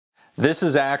This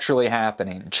is actually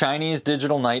happening. Chinese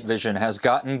digital night vision has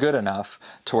gotten good enough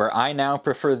to where I now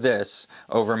prefer this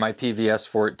over my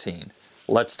PVS-14.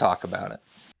 Let's talk about it.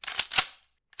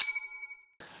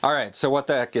 Alright, so what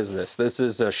the heck is this? This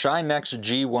is a Shinenyx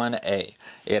G1A.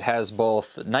 It has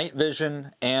both night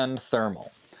vision and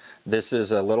thermal. This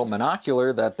is a little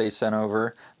monocular that they sent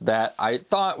over that I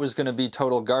thought was going to be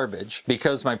total garbage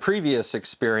because my previous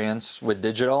experience with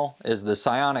digital is the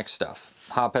psionic stuff.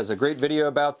 Hop has a great video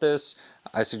about this.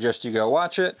 I suggest you go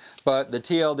watch it, but the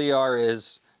TLDR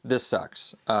is this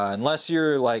sucks. Unless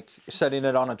you're like setting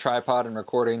it on a tripod and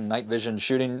recording night vision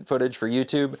shooting footage for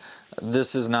YouTube,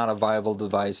 this is not a viable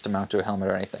device to mount to a helmet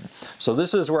or anything. So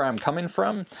this is where I'm coming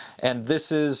from, and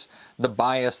this is the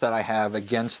bias that I have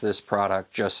against this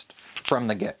product just from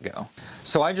the get-go.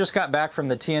 So I just got back from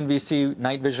the TNVC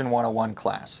Night Vision 101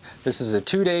 class. This is a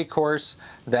 2-day course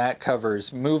that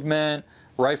covers movement,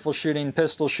 rifle shooting,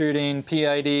 pistol shooting,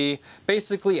 PID,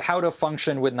 basically how to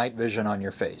function with night vision on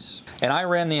your face. And I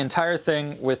ran the entire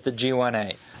thing with the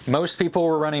G1A. Most people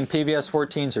were running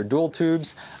PVS-14s or dual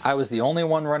tubes. I was the only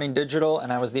one running digital,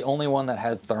 and I was the only one that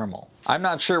had thermal. I'm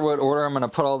not sure what order I'm going to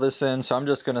put all this in, so I'm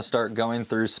just going to start going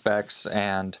through specs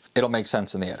and it'll make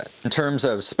sense in the edit. In terms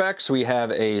of specs, we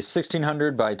have a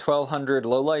 1600 by 1200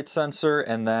 low light sensor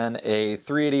and then a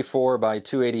 384 by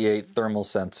 288 thermal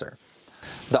sensor.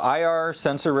 The IR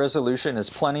sensor resolution is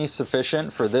plenty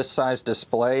sufficient for this size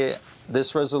display.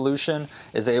 This resolution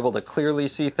is able to clearly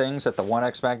see things at the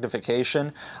 1x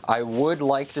magnification. I would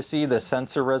like to see the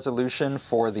sensor resolution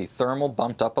for the thermal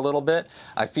bumped up a little bit.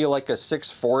 I feel like a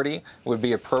 640 would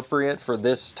be appropriate for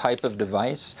this type of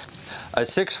device. A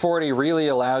 640 really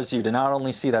allows you to not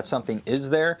only see that something is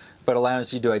there, but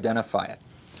allows you to identify it.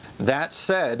 That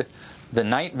said, the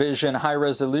night vision high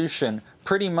resolution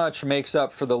pretty much makes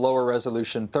up for the lower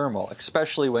resolution thermal,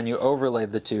 especially when you overlay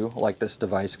the two like this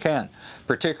device can.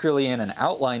 Particularly in an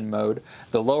outline mode,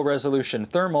 the low resolution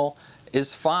thermal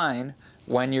is fine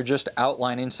when you're just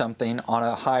outlining something on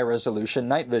a high resolution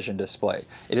night vision display.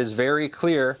 It is very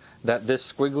clear that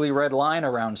this squiggly red line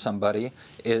around somebody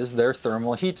is their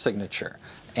thermal heat signature.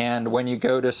 And when you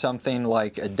go to something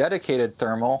like a dedicated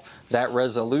thermal, that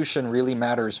resolution really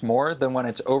matters more than when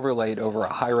it's overlaid over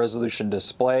a high resolution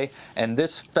display. And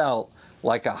this felt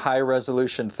like a high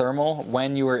resolution thermal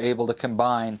when you were able to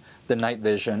combine the night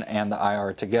vision and the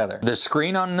IR together. The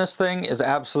screen on this thing is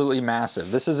absolutely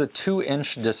massive. This is a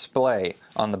 2-inch display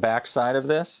on the back side of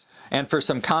this. And for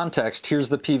some context, here's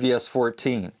the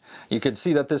PVS-14. You can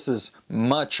see that this is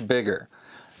much bigger.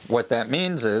 What that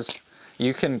means is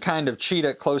you can kind of cheat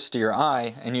it close to your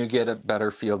eye and you get a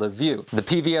better field of view. The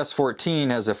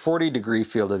PVS-14 has a 40-degree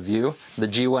field of view. The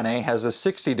G1A has a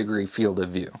 60-degree field of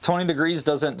view. 20 degrees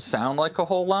doesn't sound like a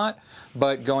whole lot,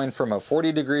 but going from a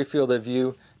 40-degree field of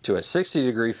view to a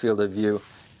 60-degree field of view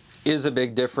is a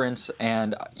big difference,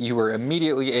 and you were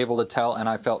immediately able to tell, and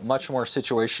I felt much more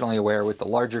situationally aware with the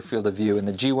larger field of view in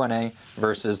the G1A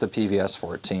versus the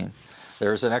PVS-14.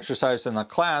 There's an exercise in the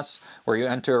class where you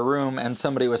enter a room and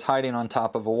somebody was hiding on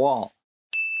top of a wall.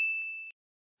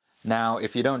 Now,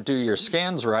 if you don't do your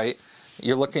scans right,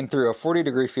 you're looking through a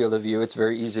 40-degree field of view, it's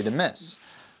very easy to miss.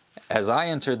 As I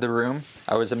entered the room,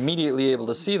 I was immediately able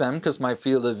to see them because my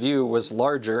field of view was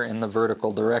larger in the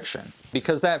vertical direction.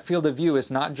 Because that field of view is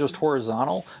not just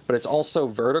horizontal, but it's also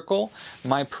vertical,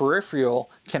 my peripheral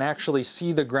can actually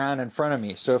see the ground in front of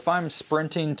me. So if I'm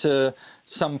sprinting to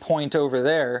some point over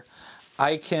there,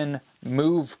 I can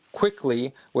move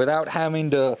quickly without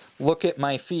having to look at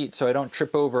my feet so I don't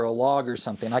trip over a log or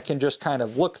something. I can just kind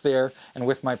of look there and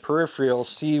with my peripheral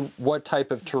see what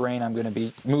type of terrain I'm going to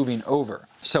be moving over.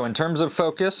 So in terms of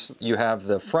focus, you have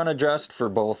the front adjust for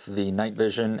both the night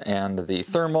vision and the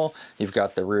thermal. You've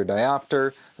got the rear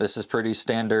diopter. This is pretty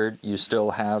standard. You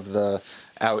still have the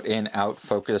out-in-out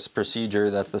focus procedure.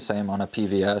 That's the same on a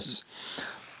PVS.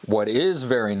 What is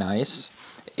very nice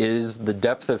is the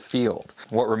depth of field.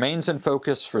 What remains in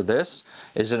focus for this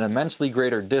is an immensely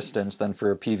greater distance than for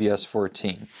a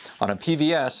PVS-14. On a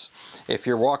PVS, if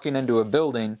you're walking into a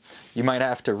building, you might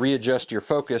have to readjust your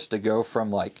focus to go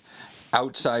from like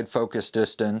outside focus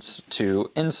distance to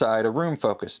inside a room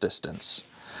focus distance.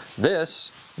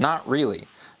 This, not really.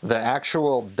 The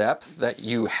actual depth that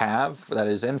you have that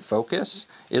is in focus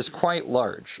is quite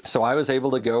large. So I was able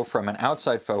to go from an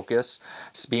outside focus,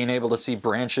 being able to see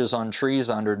branches on trees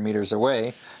 100 meters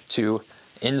away, to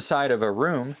inside of a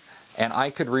room, and I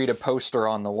could read a poster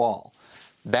on the wall.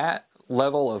 That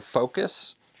level of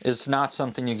focus is not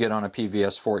something you get on a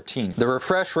PVS-14. The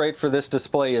refresh rate for this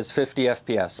display is 50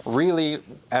 FPS. Really,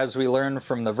 as we learned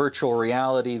from the virtual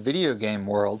reality video game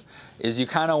world, is you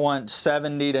kind of want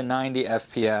 70 to 90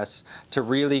 FPS to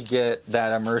really get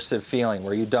that immersive feeling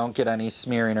where you don't get any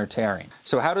smearing or tearing.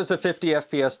 So how does a 50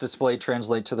 FPS display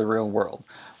translate to the real world?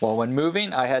 Well, when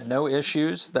moving, I had no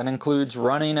issues. That includes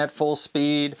running at full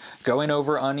speed, going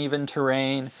over uneven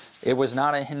terrain. It was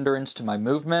not a hindrance to my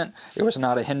movement. It was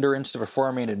not a hindrance to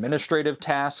performing administrative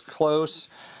tasks close.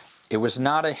 It was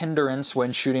not a hindrance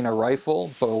when shooting a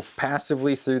rifle, both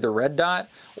passively through the red dot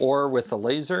or with a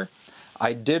laser.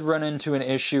 I did run into an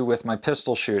issue with my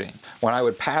pistol shooting. When I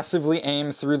would passively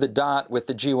aim through the dot with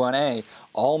the G1A,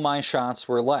 all my shots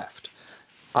were left.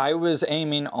 I was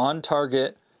aiming on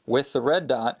target with the red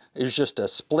dot. It was just a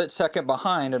split second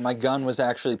behind and my gun was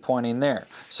actually pointing there.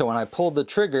 So when I pulled the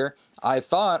trigger, I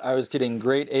thought I was getting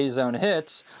great A-zone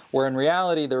hits, where in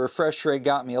reality the refresh rate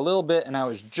got me a little bit and I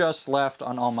was just left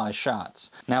on all my shots.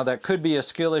 Now that could be a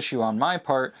skill issue on my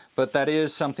part, but that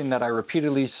is something that I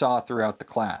repeatedly saw throughout the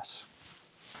class.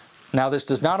 Now this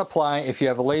does not apply if you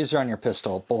have a laser on your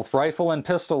pistol. Both rifle and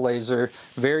pistol laser,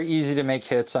 very easy to make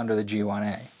hits under the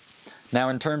G1A. Now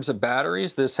in terms of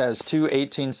batteries, this has two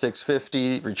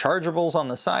 18650 rechargeables on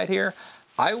the side here.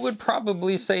 I would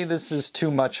probably say this is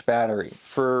too much battery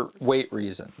for weight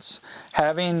reasons.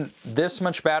 Having this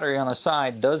much battery on the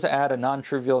side does add a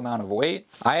non-trivial amount of weight.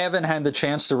 I haven't had the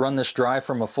chance to run this dry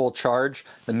from a full charge.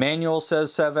 The manual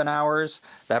says 7 hours.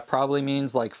 That probably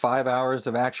means like 5 hours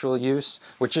of actual use,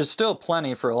 which is still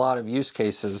plenty for a lot of use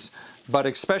cases. But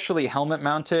especially helmet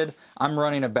mounted, I'm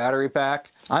running a battery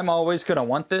pack. I'm always going to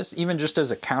want this, even just as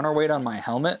a counterweight on my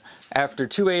helmet. After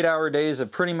 2 8-hour days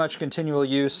of pretty much continual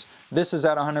use, this is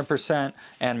at 100%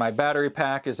 and my battery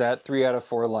pack is at 3 out of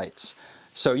 4 lights.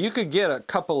 So you could get a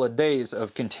couple of days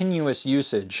of continuous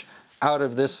usage out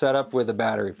of this setup with a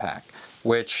battery pack,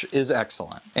 which is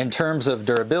excellent. In terms of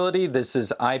durability, this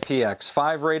is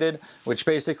IPX5 rated, which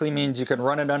basically means you can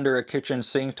run it under a kitchen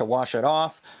sink to wash it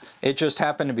off. It just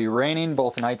happened to be raining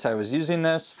both nights I was using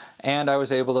this, and I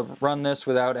was able to run this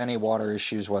without any water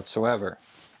issues whatsoever.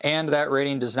 And that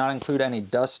rating does not include any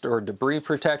dust or debris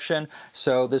protection,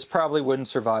 so this probably wouldn't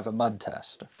survive a mud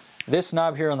test. This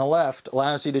knob here on the left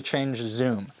allows you to change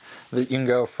zoom. You can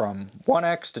go from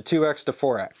 1x to 2x to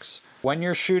 4x. When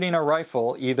you're shooting a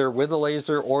rifle, either with a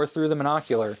laser or through the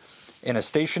monocular, in a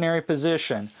stationary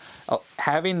position,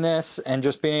 having this and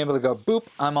just being able to go boop,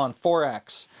 I'm on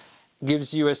 4x,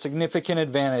 gives you a significant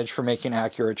advantage for making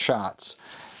accurate shots.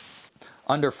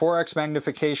 Under 4x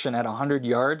magnification at 100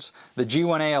 yards, the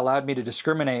G1A allowed me to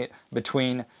discriminate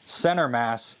between center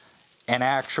mass and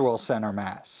actual center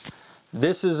mass.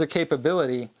 This is a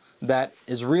capability that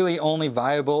is really only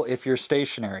viable if you're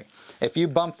stationary. If you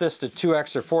bump this to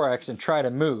 2x or 4x and try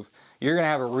to move, you're going to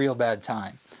have a real bad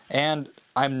time. And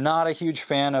I'm not a huge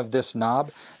fan of this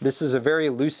knob. This is a very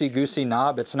loosey-goosey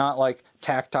knob. It's not like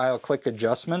tactile click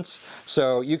adjustments.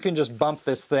 So you can just bump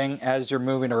this thing as you're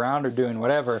moving around or doing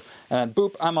whatever, and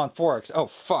boop, I'm on 4x. Oh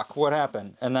fuck, what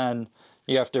happened? And then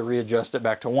you have to readjust it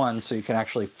back to 1 so you can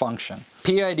actually function.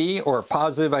 PID, or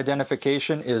positive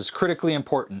identification, is critically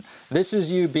important. This is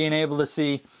you being able to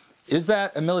see, is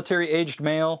that a military-aged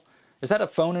male? Is that a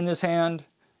phone in his hand?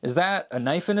 Is that a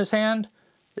knife in his hand?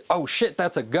 Oh shit,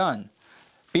 that's a gun.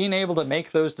 Being able to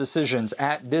make those decisions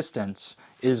at distance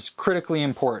is critically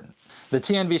important. The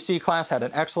TNVC class had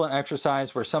an excellent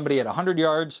exercise where somebody at 100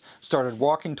 yards started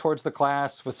walking towards the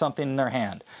class with something in their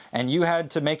hand, and you had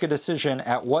to make a decision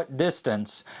at what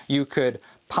distance you could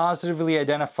positively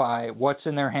identify what's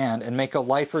in their hand and make a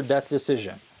life or death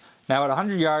decision. Now at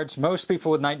 100 yards, most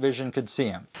people with night vision could see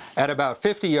him. At about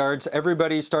 50 yards,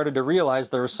 everybody started to realize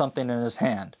there was something in his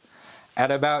hand.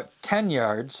 At about 10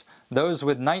 yards, those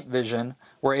with night vision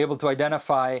were able to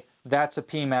identify that's a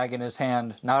PMag in his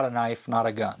hand, not a knife, not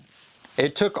a gun.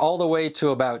 It took all the way to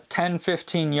about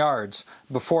 10-15 yards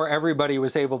before everybody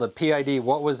was able to PID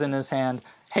what was in his hand.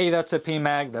 Hey, that's a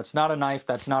PMag, that's not a knife,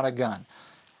 that's not a gun.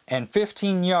 And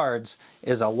 15 yards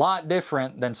is a lot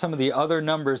different than some of the other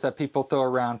numbers that people throw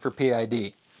around for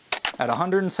PID. At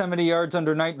 170 yards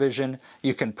under night vision,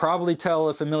 you can probably tell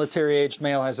if a military-aged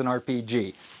male has an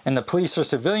RPG. In the police or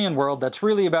civilian world, that's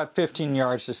really about 15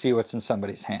 yards to see what's in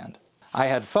somebody's hand. I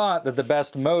had thought that the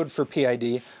best mode for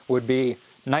PID would be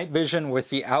night vision with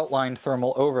the outline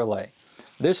thermal overlay.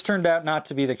 This turned out not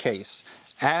to be the case.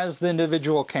 As the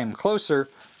individual came closer,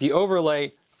 the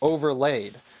overlay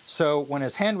overlaid. So when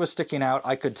his hand was sticking out,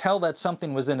 I could tell that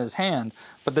something was in his hand,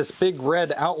 but this big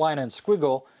red outline and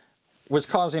squiggle was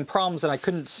causing problems and I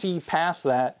couldn't see past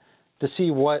that to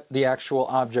see what the actual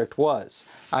object was.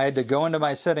 I had to go into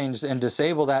my settings and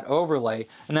disable that overlay,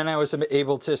 and then I was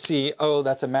able to see, oh,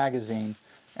 that's a magazine,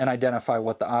 and identify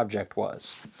what the object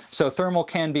was. So thermal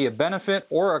can be a benefit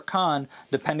or a con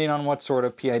depending on what sort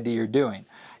of PID you're doing.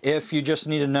 If you just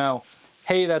need to know,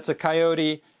 hey, that's a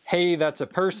coyote, hey, that's a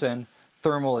person,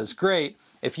 thermal is great.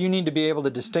 If you need to be able to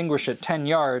distinguish at 10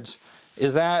 yards,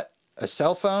 is that a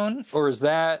cell phone or is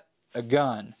that a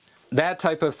gun? That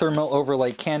type of thermal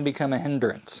overlay can become a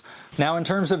hindrance. Now, in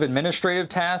terms of administrative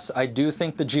tasks, I do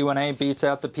think the G1A beats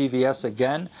out the PVS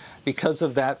again because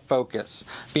of that focus.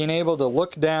 Being able to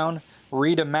look down,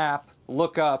 read a map,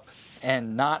 look up,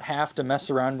 and not have to mess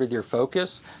around with your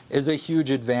focus is a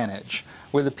huge advantage.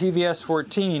 With the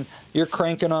PVS-14, you're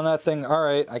cranking on that thing, all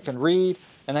right, I can read,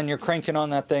 and then you're cranking on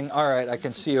that thing, all right, I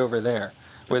can see over there.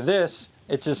 With this,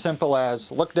 it's as simple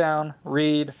as look down,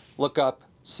 read, look up,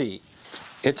 see.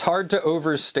 It's hard to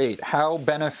overstate how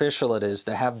beneficial it is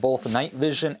to have both night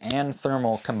vision and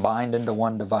thermal combined into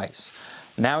one device.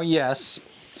 Now, yes,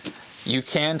 you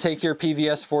can take your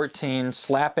PVS-14,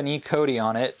 slap an E-Cody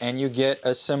on it, and you get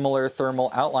a similar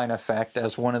thermal outline effect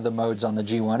as one of the modes on the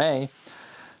G1A.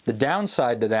 The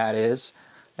downside to that is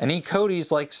an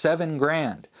E-Cody's like $7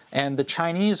 grand. And the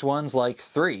Chinese one's like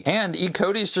 $3. And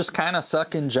E-Codys just kind of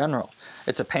suck in general.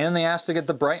 It's a pain in the ass to get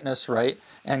the brightness right,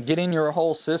 and getting your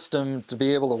whole system to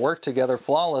be able to work together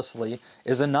flawlessly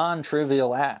is a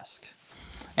non-trivial ask.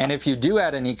 And if you do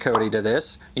add an E-Cody to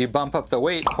this, you bump up the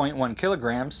weight 0.1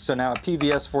 kilograms, so now a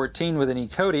PVS-14 with an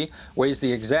E-Cody weighs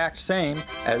the exact same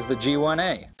as the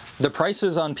G1A. The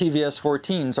prices on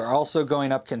PVS-14s are also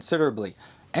going up considerably.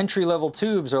 Entry-level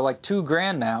tubes are like $2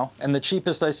 grand now, and the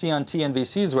cheapest I see on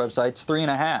TNVC's website is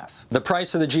 $3.5. The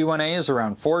price of the G1A is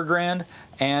around $4 grand,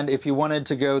 and if you wanted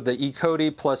to go the E-Cody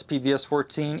plus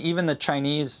PVS-14, even the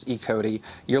Chinese E-Cody,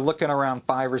 you're looking around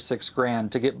 $5 or $6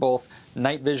 grand to get both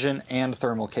night vision and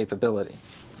thermal capability.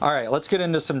 All right, let's get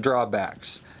into some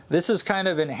drawbacks. This is kind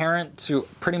of inherent to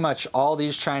pretty much all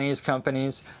these Chinese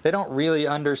companies. They don't really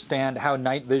understand how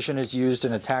night vision is used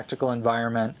in a tactical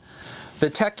environment. The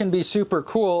tech can be super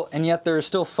cool, and yet there are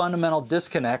still fundamental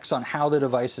disconnects on how the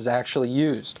device is actually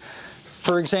used.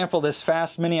 For example, this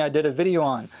Fast Mini I did a video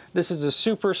on. This is a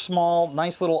super small,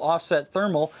 nice little offset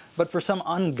thermal, but for some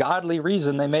ungodly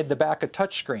reason they made the back a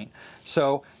touchscreen.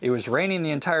 So it was raining the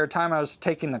entire time I was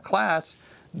taking the class.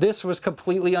 This was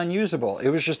completely unusable. It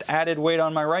was just added weight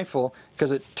on my rifle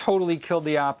because it totally killed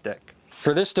the optic.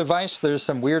 For this device, there's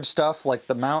some weird stuff like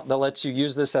the mount that lets you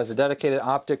use this as a dedicated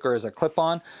optic or as a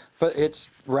clip-on, but it's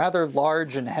rather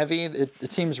large and heavy.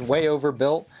 It seems way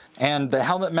overbuilt. And the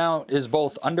helmet mount is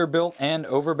both underbuilt and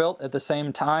overbuilt at the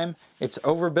same time. It's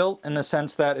overbuilt in the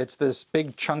sense that it's this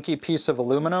big chunky piece of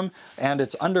aluminum, and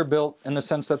it's underbuilt in the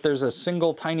sense that there's a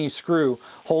single tiny screw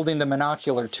holding the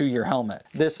monocular to your helmet.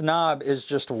 This knob is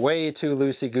just way too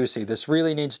loosey-goosey. This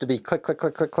really needs to be click, click,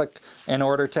 click, click, click in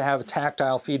order to have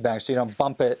tactile feedback so you don't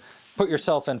bump it, put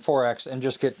yourself in 4X, and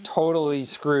just get totally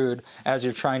screwed as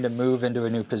you're trying to move into a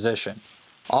new position.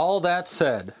 All that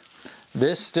said,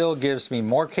 this still gives me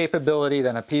more capability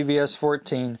than a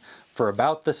PVS-14 for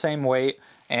about the same weight,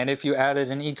 and if you added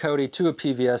an E-Cody to a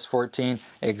PVS-14,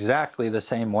 exactly the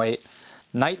same weight.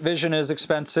 Night vision is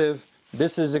expensive,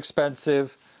 this is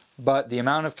expensive, but the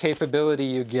amount of capability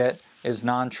you get is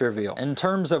non-trivial. In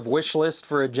terms of wish list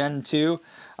for a Gen 2,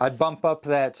 I'd bump up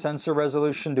that sensor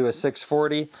resolution to a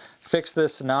 640, fix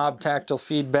this knob tactile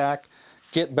feedback,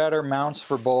 get better mounts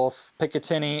for both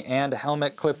Picatinny and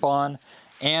helmet clip-on,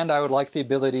 and I would like the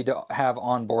ability to have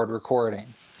onboard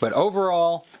recording. But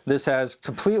overall, this has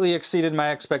completely exceeded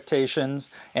my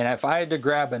expectations, and if I had to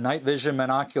grab a night vision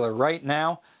monocular right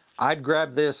now, I'd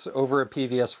grab this over a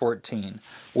PVS-14,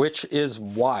 which is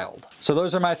wild. So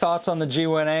those are my thoughts on the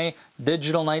G1A.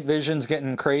 Digital night vision's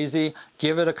getting crazy.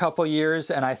 Give it a couple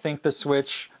years, and I think the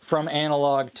switch from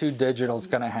analog to digital is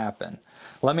going to happen.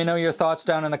 Let me know your thoughts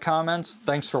down in the comments.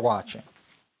 Thanks for watching.